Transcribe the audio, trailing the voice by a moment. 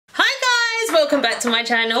welcome back to my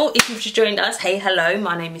channel. If you've just joined us, hey, hello,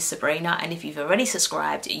 my name is Sabrina, and if you've already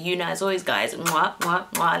subscribed, you know, as always guys, mwah, mwah,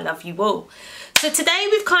 mwah, I love you all. So today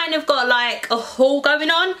we've kind of got like a haul going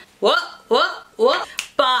on, but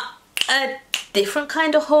a different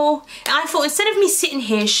kind of haul. I thought instead of me sitting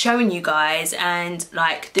here showing you guys and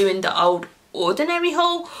like doing the old ordinary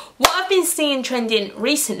haul, what I've been seeing trending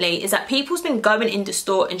recently is that people's been going in the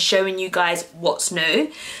store and showing you guys what's new.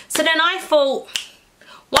 So then I thought,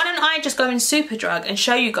 why don't I just go in Superdrug and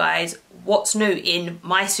show you guys what's new in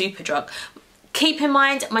my Superdrug. Keep in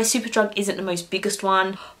mind, my Superdrug isn't the most biggest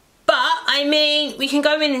one, but I mean, we can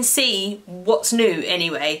go in and see what's new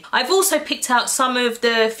anyway. I've also picked out some of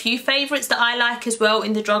the few favourites that I like as well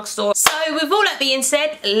in the drugstore. So with all that being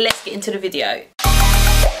said, let's get into the video.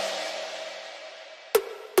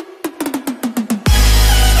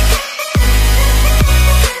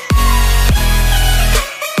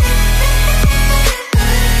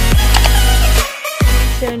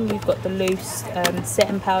 We've got the loose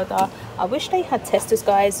setting powder. I wish they had testers,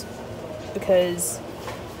 guys, because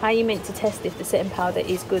how are you meant to test if the setting powder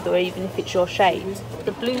is good or even if it's your shade?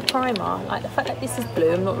 The blue primer, like the fact that this is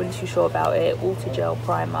blue, I'm not really too sure about it. Water gel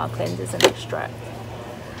primer, cleansers and extract.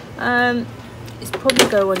 It's probably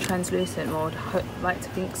go on translucent mode. I'd like to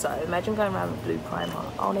think so. Imagine going around with blue primer.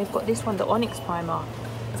 Oh, they've got this one, the onyx primer.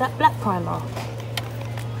 Is that black primer?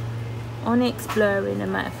 Onyx blurring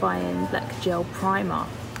and mattifying black gel primer.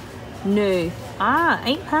 New. Ah,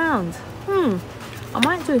 £8. I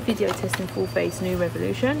might do a video testing full face New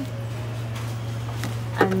Revolution.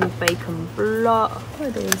 And Bacon Blot. What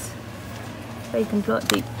are these? Bacon Blot,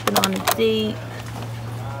 Deep Banana Deep.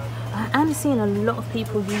 I am seeing a lot of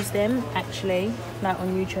people use them actually, like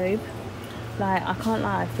on YouTube. Like, I can't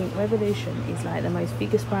lie, I think Revolution is like the most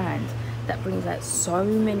biggest brand that brings out so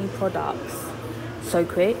many products so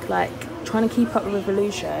quick. Like, trying to keep up with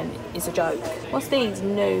Revolution is a joke. What's these?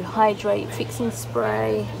 New Hydrate Fixing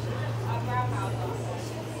Spray.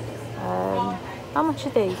 How much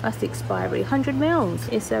are these? That's the expiry. 100 mils.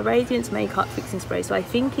 It's a Radiance Makeup Fixing Spray. So I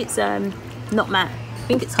think it's not matte. I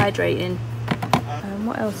think it's hydrating.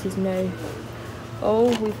 What else is new?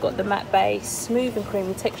 Oh, we've got the matte base, smooth and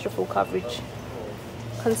creamy texture, full coverage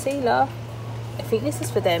concealer. I think this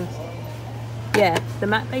is for them. Yeah, the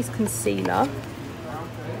matte base concealer.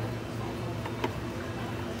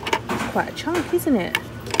 Quite a chunk, isn't it?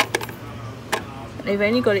 They've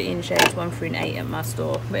only got it in shades 1 through 8 at my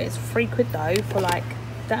store, but it's £3 though for like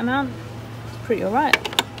that amount. It's pretty alright.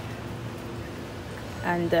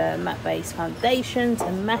 And matte base foundation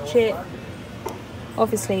to match it.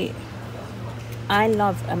 Obviously I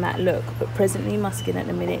love a matte look, but presently my skin at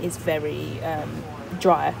the minute is very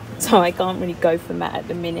dry, so I can't really go for matte at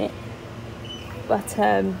the minute. But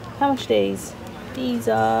how much are these? These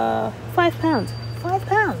are £5.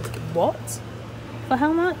 £5? What? For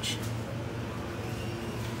how much?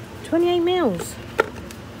 28 mils.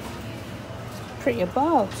 Pretty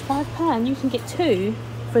above. It's £5. You can get 2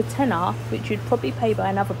 for a tenner, which you'd probably pay by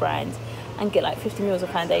another brand, and get like 50 mils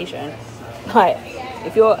of foundation. Like,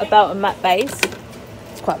 if you're about a matte base,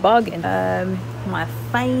 it's quite a bargain. My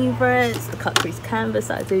favourites, the cut crease canvas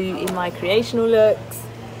that I do in my creational looks.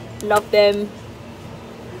 Love them.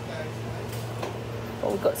 Oh,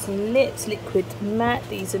 we've got some lips, liquid matte.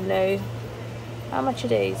 These are new. How much are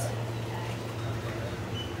these?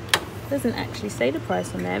 Doesn't actually say the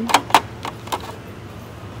price on them.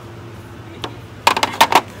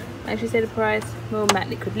 Actually say the price. More matte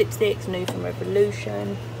liquid lipsticks, new from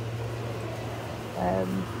Revolution.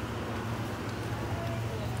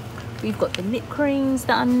 We've got the lip creams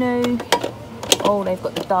that are new. Oh, they've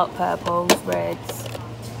got the dark purples, reds.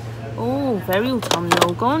 Oh, very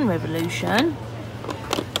autumnal. Go on, Revolution.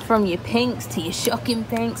 From your pinks to your shocking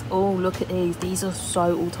pinks. Oh, look at these. These are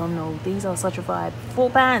so autumnal. These are such a vibe.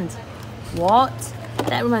 £4. What?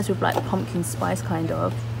 That reminds me of like pumpkin spice kind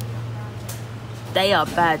of. They are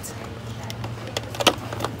bad.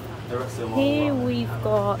 Here we've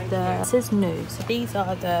got the, it says new. So these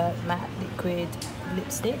are the matte liquid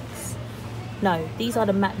lipsticks. No, these are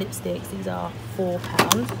the matte lipsticks. These are £4.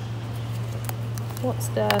 What's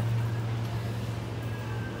the...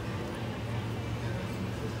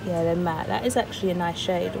 Yeah, they're matte. That is actually a nice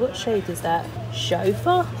shade. What shade is that?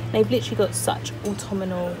 Chauffeur? They've literally got such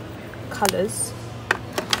autumnal colours.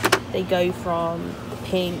 They go from the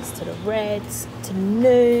pinks to the reds to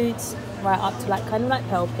nudes, right up to like kind of like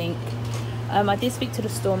pale pink. I did speak to the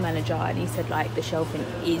store manager and he said like the shelving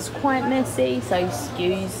is quite messy, so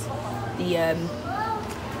excuse the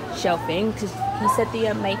shelving, because he said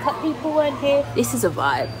the makeup people weren't here. This is a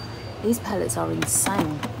vibe. These palettes are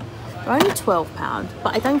insane. They're only £12,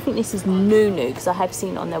 but I don't think this is new because I have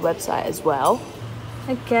seen it on their website as well.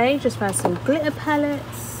 Okay, just found some glitter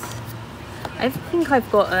palettes. I think I've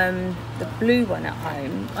got the blue one at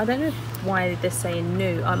home. I don't know why they're saying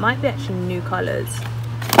new. I might be actually new colours.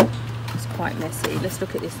 It's quite messy. Let's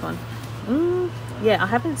look at this one. Yeah, I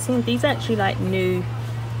haven't seen these, actually like new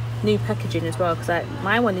packaging as well, because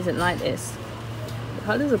my one isn't like this. The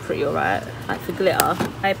colours are pretty alright. Like for glitter,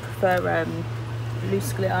 I prefer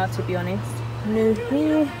loose glitter, to be honest. New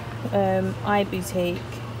here, eye boutique.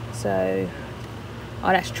 So, oh,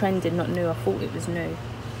 that's trending, not new. I thought it was new.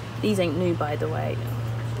 These ain't new, by the way.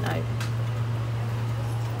 No.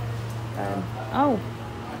 Oh,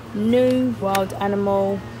 new wild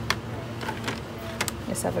animal.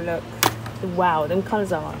 Let's have a look. Wow, them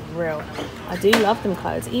colours are unreal. I do love them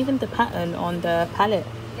colours. Even the pattern on the palette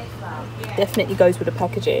definitely goes with the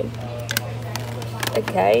packaging.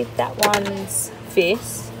 Okay, that one's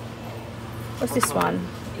fierce. What's this one?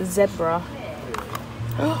 Zebra.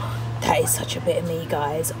 That is such a bit of me,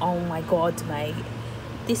 guys. Oh my god, mate.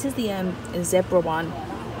 This is the zebra one.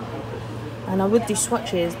 And I would do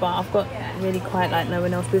swatches, but I've got really quite like no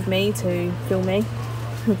one else with me to film me.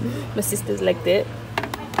 My sister's legged it.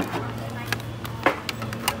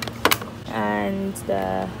 And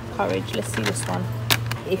the courage, let's see this one.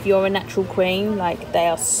 If you're a natural queen, like, they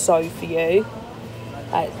are so for you.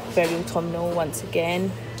 Like, very autumnal once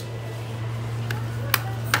again.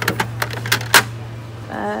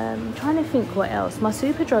 I'm trying to think what else. My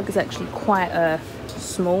Superdrug is actually quite a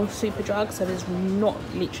small Superdrug, so there's not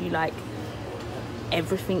literally like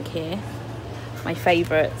everything here. My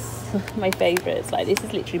favourites, my favourites. Like, this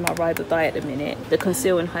is literally my ride or die at the minute. The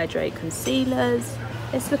Conceal and Hydrate concealers.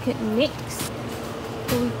 Let's look at NYX.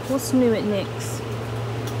 What's new at NYX?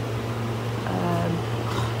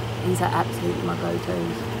 These are absolutely my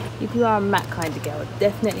go-tos. If you are a matte kind of girl,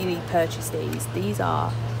 definitely purchase these. These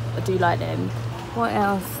are, I do like them. What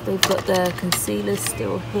else? They've got the concealers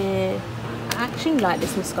still here. I actually like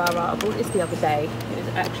this mascara. I bought this the other day. It was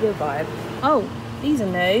actually a vibe. Oh, these are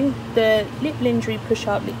new. The Lip Lingerie Push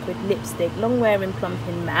Up Liquid Lipstick, long wearing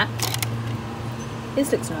plumping matte.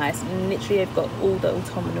 This looks nice, and literally they've got all the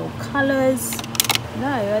autumnal colours. No,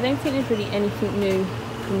 I don't think there's really anything new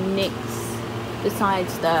from NYX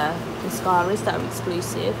besides the mascaras that are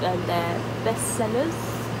exclusive and their best sellers.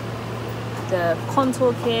 The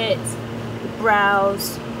contour kits, the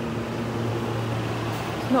brows.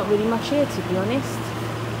 Not really much here, to be honest.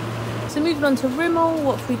 So moving on to Rimmel,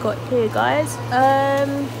 what have we got here, guys?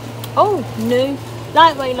 Oh, new,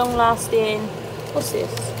 lightweight, long lasting. What's this?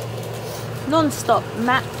 Non-stop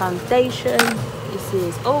matte foundation. This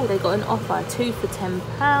is, oh, they got an offer, 2 for £10.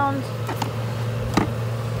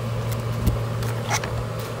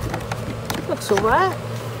 Looks alright.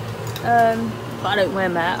 But I don't wear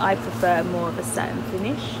matte. I prefer more of a satin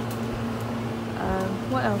finish.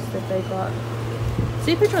 What else have they got?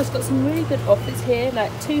 Superdrug's got some really good offers here,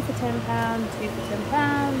 like 2 for £10, 2 for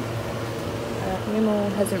 £10. Rimmel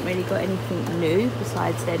hasn't really got anything new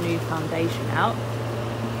besides their new foundation out.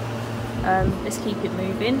 Let's keep it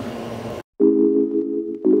moving.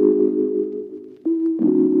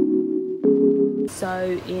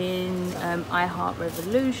 So in I Heart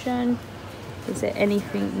Revolution, is there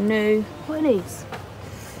anything new? What are these?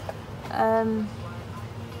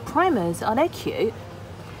 Primers, are they cute?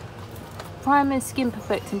 Primers, skin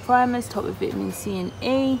perfecting primers, top with vitamin C and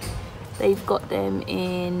E. They've got them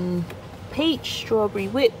in peach, strawberry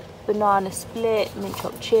whip, banana split, mint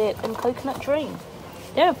chocolate chip and coconut dream.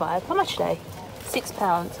 They're a vibe. How much are they?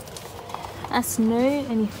 £6. That's new.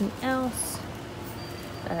 Anything else?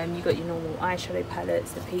 You got your normal eyeshadow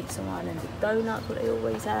palettes, the pizza one and the donuts, what they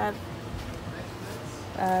always have.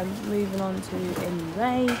 Moving on to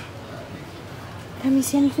MUA. Can we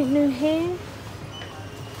see anything new here?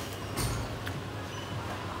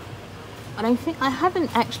 I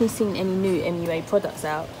haven't actually seen any new MUA products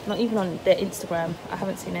out. Not even on their Instagram. I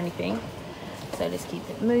haven't seen anything. So let's keep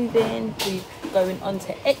it moving. We're going on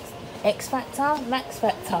to X Factor, Max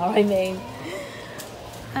Factor, I mean.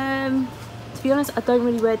 To be honest, I don't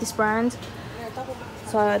really wear this brand.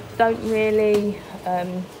 So I don't really,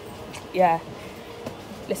 yeah.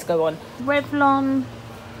 Let's go on. Revlon,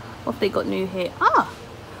 what have they got new here? Ah,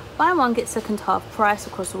 buy one, get second half price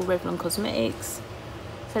across all Revlon cosmetics.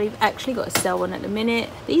 So they've actually got a sale on at the minute.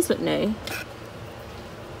 These look new.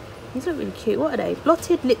 These look really cute. What are they?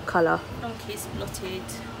 Blotted lip colour. Revlon Kiss blotted.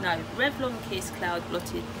 No, Revlon Kiss Cloud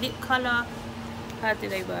blotted lip colour. How do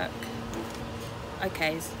they work?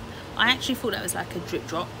 Okay, I actually thought that was like a drip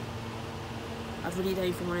drop. I really don't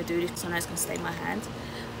even want to do this because I know it's going to stay in my hand.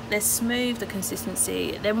 They're smooth, the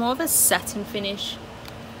consistency. They're more of a satin finish.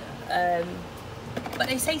 But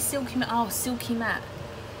they say silky matte. Oh, silky matte.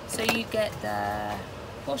 So you get the,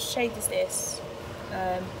 what shade is this?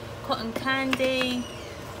 Cotton candy,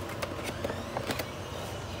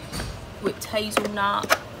 whipped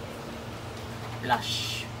hazelnut,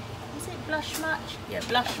 blush. Is it blush much? Yeah,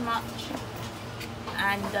 blush much,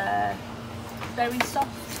 and very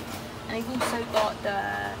soft. And they've also got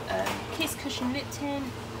the Kiss Cushion Lip Tint,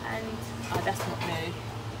 and oh, that's not new.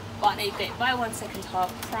 But they get buy one second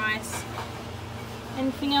half price.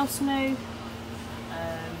 Anything else new?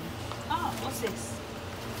 What's this?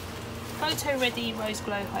 Photo Ready Rose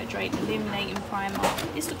Glow Hydrate Illuminating Primer.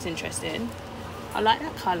 This looks interesting. I like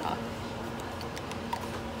that colour.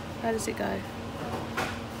 Where does it go?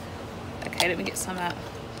 Okay, let me get some out.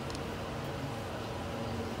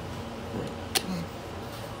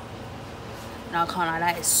 No, I can't lie,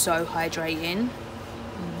 that is so hydrating.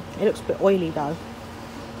 It looks a bit oily though.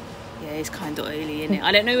 Yeah, it's kind of oily, isn't it?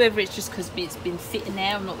 I don't know whether it's just because it's been sitting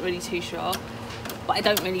there, I'm not really too sure. But I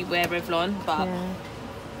don't really wear Revlon, but yeah.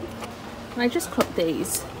 I just clocked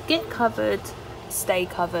these. Get covered, stay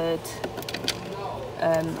covered.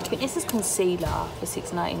 I think this is concealer for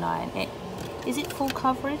 $6.99. Is it full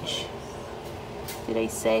coverage? Do they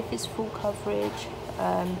say if it's full coverage?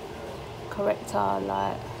 Corrector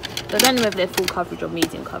light. I don't know whether they're full coverage or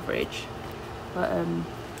medium coverage. But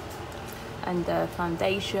and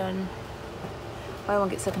foundation. Buy one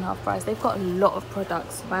get second half price. They've got a lot of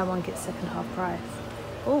products. Buy one get second half price.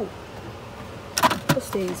 Oh, what's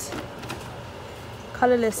these?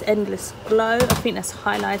 Colourless Endless Glow. I think that's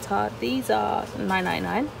highlighter. These are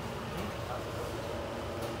 $9.99.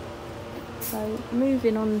 So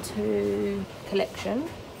moving on to collection.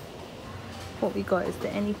 What we got, is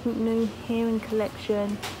there anything new here in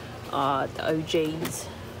collection? Ah, the OGs.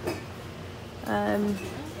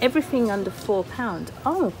 Everything under £4.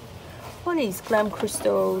 Oh, what are these? Glam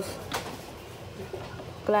crystals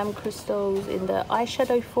in the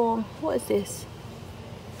eyeshadow form. What is this?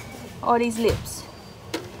 Oh, these lips.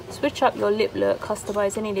 Switch up your lip look,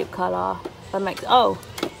 customize any lip color. Oh,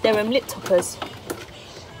 they're lip toppers.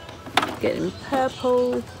 Get them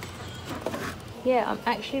purple. Yeah, I'm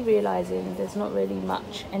actually realizing there's not really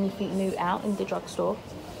much anything new out in the drugstore,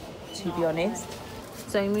 to be honest.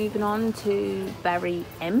 So moving on to Barry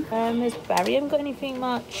M. Has Barry M got anything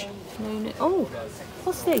much? No. Oh,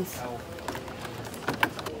 what's these?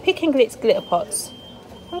 Pick and Glitz glitter pots.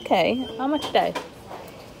 Okay, how much are they?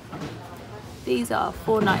 These are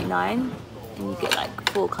 $4.99, and you get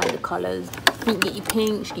like 4 kind of colours. You get your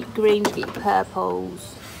pinks, you get your greens, you get your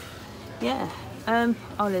purples. Yeah.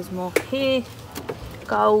 Oh, there's more here.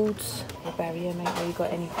 Golds. Barry M ain't really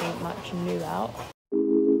got anything much new out.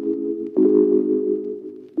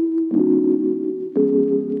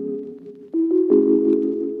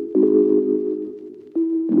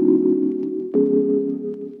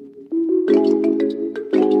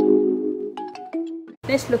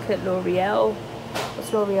 Let's look at L'Oreal.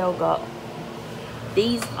 What's L'Oreal got?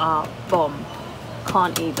 These are bomb.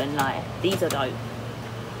 Can't even lie. These are dope.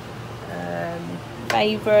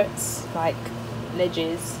 Favourites, like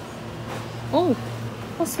Ledges. Oh,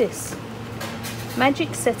 what's this?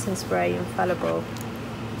 Magic Setting Spray Infallible.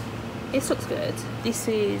 This looks good. This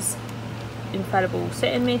is Infallible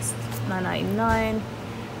Setting Mist, $9.99.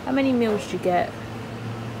 How many mils do you get?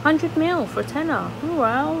 100 ml for a tenner.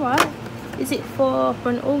 Alright, alright. Is it for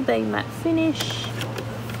an all-day matte finish?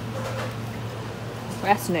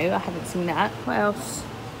 That's new, I haven't seen that. What else?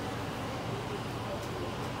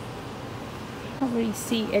 Can't really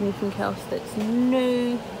see anything else that's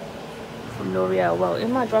new from L'Oreal. Well,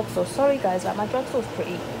 in my drugstore, sorry guys, like my drugstore's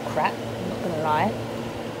pretty crap, I'm not gonna lie.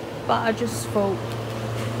 But I just thought,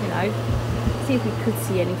 you know, see if we could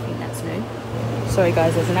see anything that's new. Sorry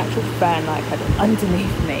guys, there's an actual fan like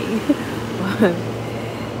underneath me.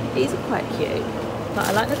 These are quite cute, but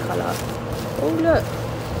I like the colour. Oh look!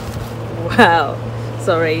 Wow!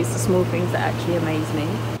 Sorry, it's the small things that actually amaze me.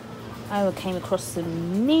 I came across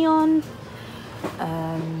some neon.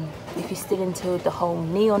 If you're still into the whole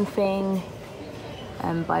neon thing,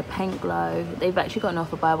 by Paint Glow. They've actually got an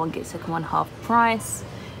offer, buy one get second one half price.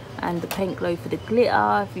 And the Paint Glow for the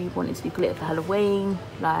glitter, if you want it to be glitter for Halloween,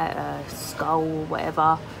 like a skull or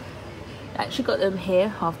whatever. Actually got them here,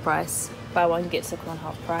 half price. Buy one get second one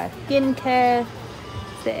half price. Skincare,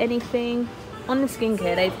 is there anything? On the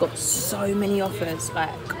skincare, they've got so many offers, like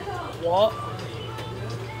what?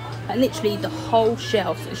 Like literally the whole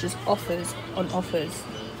shelf is just offers on offers.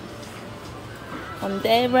 On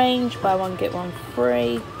their range, buy one get one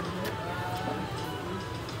free.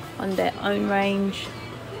 On their own range,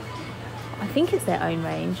 I think it's their own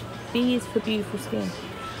range. B is for beautiful skin.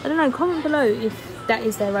 I don't know, comment below if that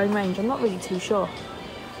is their own range. I'm not really too sure.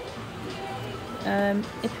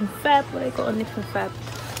 Nip and Fab, what they got on Nip and Fab?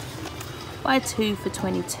 Buy 2 for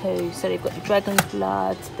 22. So they've got the Dragon's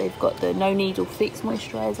Blood, they've got the No Needle Fix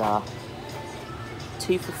Moisturiser.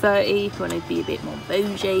 2 for 30 if you want to be a bit more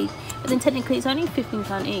bougie. But then technically it's only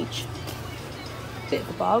 £15 each. Bit of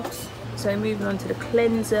the bugs. So moving on to the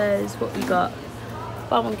cleansers, what we got?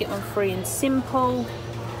 Buy one get one free in Simple.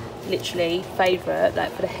 Literally favourite,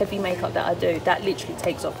 like for the heavy makeup that I do, that literally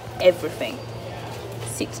takes off everything.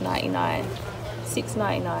 $6.99.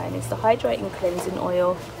 $6.99. It's the hydrating cleansing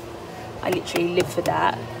oil. I literally live for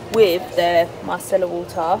that with the micellar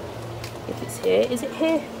water. If it's here, is it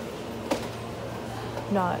here?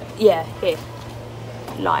 No, yeah, here.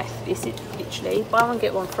 Life. This is literally buy one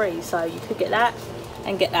get one free. So you could get that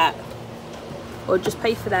and get that, or just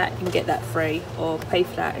pay for that and get that free, or pay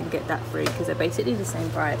for that and get that free, because they're basically the same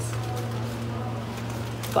price.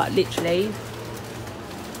 But literally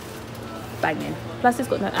banging. Plus it's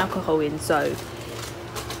got no alcohol in, so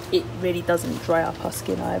it really doesn't dry up our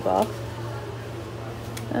skin either.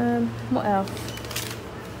 What else?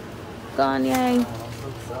 Garnier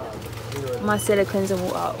micellar cleansing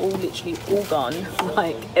water, all literally all gone.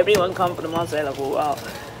 Like everyone come for the micellar water.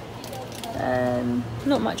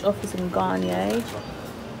 Not much offers in Garnier.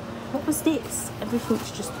 What was this?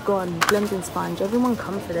 Everything's just gone. Blending sponge, everyone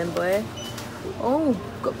come for them, boy. Oh,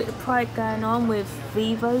 got a bit of Pride going on with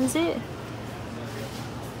Vivo, is it?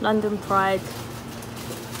 London Pride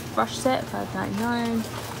brush set, £5.99.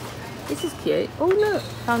 This is cute. Oh look,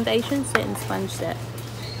 foundation set and sponge set.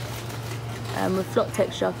 With flock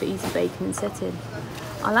texture for easy baking and setting.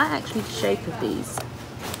 I like actually the shape of these.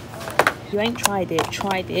 If you ain't tried it,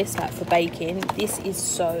 try this, like for baking. This is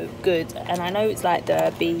so good. And I know it's like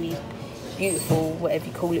the Be Beautiful, whatever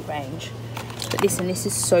you call it, range. But listen, this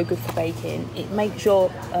is so good for baking. It makes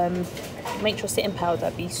your setting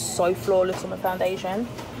powder be so flawless on the foundation.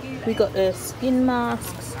 We got the skin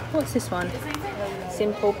masks. What's this one?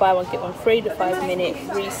 Simple, buy one get one free. The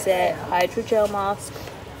 5-minute reset hydrogel mask.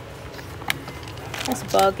 That's a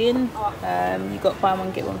bargain. You got buy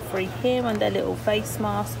one get one free here on their little face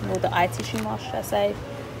mask, or the eye tissue mask, should I say?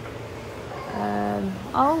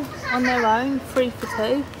 Oh, on their own, 3 for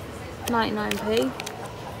 2, 99p.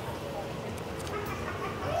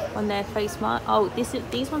 On their face mask. Oh,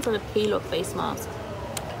 these ones are the peel-off face mask.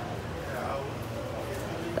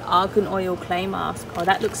 The argan oil clay mask. Oh,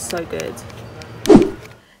 that looks so good.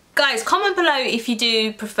 Guys, comment below if you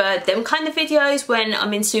do prefer them kind of videos when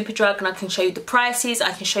I'm in Superdrug and I can show you the prices,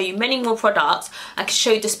 I can show you many more products, I can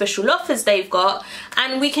show you the special offers they've got,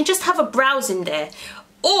 and we can just have a browse in there.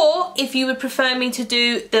 Or if you would prefer me to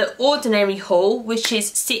do the ordinary haul, which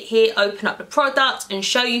is sit here, open up the product and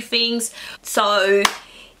show you things. So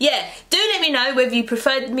yeah, do let me know whether you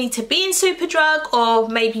prefer me to be in Superdrug or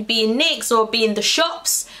maybe be in NYX or be in the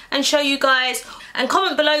shops and show you guys. And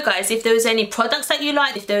comment below, guys, if there was any products that you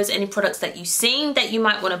liked, if there was any products that you've seen that you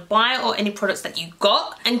might want to buy, or any products that you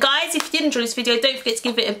got. And guys, if you did enjoy this video, don't forget to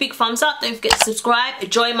give it a big thumbs up. Don't forget to subscribe.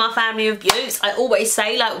 Join my family of beauts. I always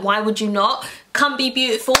say, like, why would you not? Come be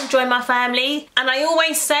beautiful, join my family. And I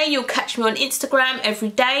always say you'll catch me on Instagram every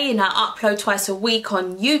day, and I upload twice a week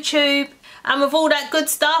on YouTube. And with all that good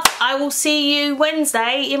stuff, I will see you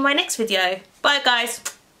Wednesday in my next video. Bye, guys.